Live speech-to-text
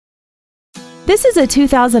This is a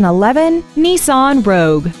 2011 Nissan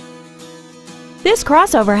Rogue. This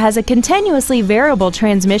crossover has a continuously variable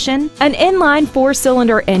transmission, an inline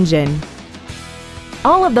 4-cylinder engine.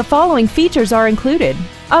 All of the following features are included: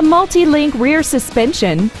 a multi-link rear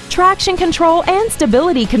suspension, traction control and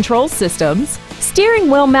stability control systems, steering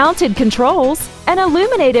wheel mounted controls, an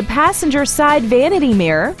illuminated passenger side vanity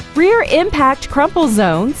mirror, rear impact crumple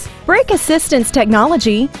zones, brake assistance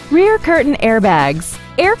technology, rear curtain airbags,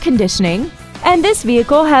 air conditioning, and this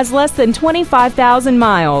vehicle has less than 25,000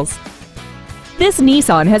 miles. This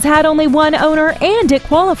Nissan has had only one owner and it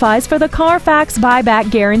qualifies for the Carfax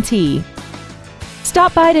buyback guarantee.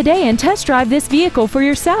 Stop by today and test drive this vehicle for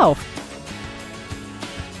yourself.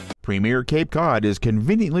 Premier Cape Cod is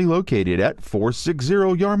conveniently located at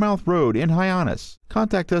 460 Yarmouth Road in Hyannis.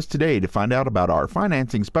 Contact us today to find out about our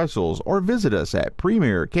financing specials or visit us at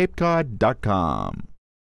premiercapecod.com.